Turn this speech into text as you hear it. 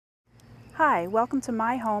Hi, welcome to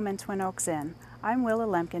my home in Twin Oaks Inn. I'm Willa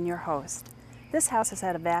Lemkin, your host. This house has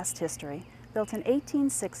had a vast history. Built in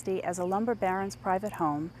 1860 as a lumber baron's private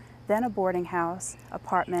home, then a boarding house,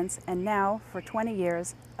 apartments, and now, for 20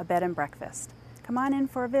 years, a bed and breakfast. Come on in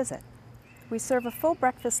for a visit. We serve a full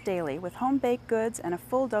breakfast daily with home-baked goods and a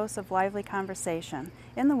full dose of lively conversation.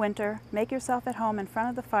 In the winter, make yourself at home in front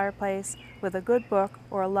of the fireplace with a good book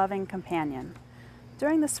or a loving companion.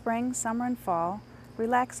 During the spring, summer, and fall,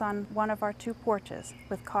 relax on one of our two porches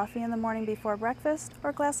with coffee in the morning before breakfast or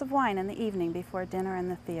a glass of wine in the evening before dinner in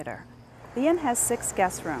the theater. The inn has 6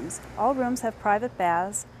 guest rooms. All rooms have private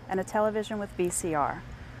baths and a television with VCR.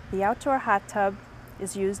 The outdoor hot tub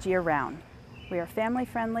is used year-round. We are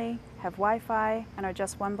family-friendly, have Wi-Fi, and are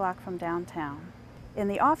just 1 block from downtown. In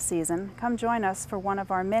the off-season, come join us for one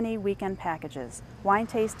of our many weekend packages, wine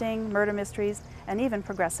tasting, murder mysteries, and even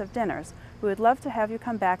progressive dinners. We would love to have you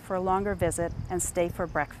come back for a longer visit and stay for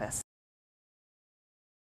breakfast.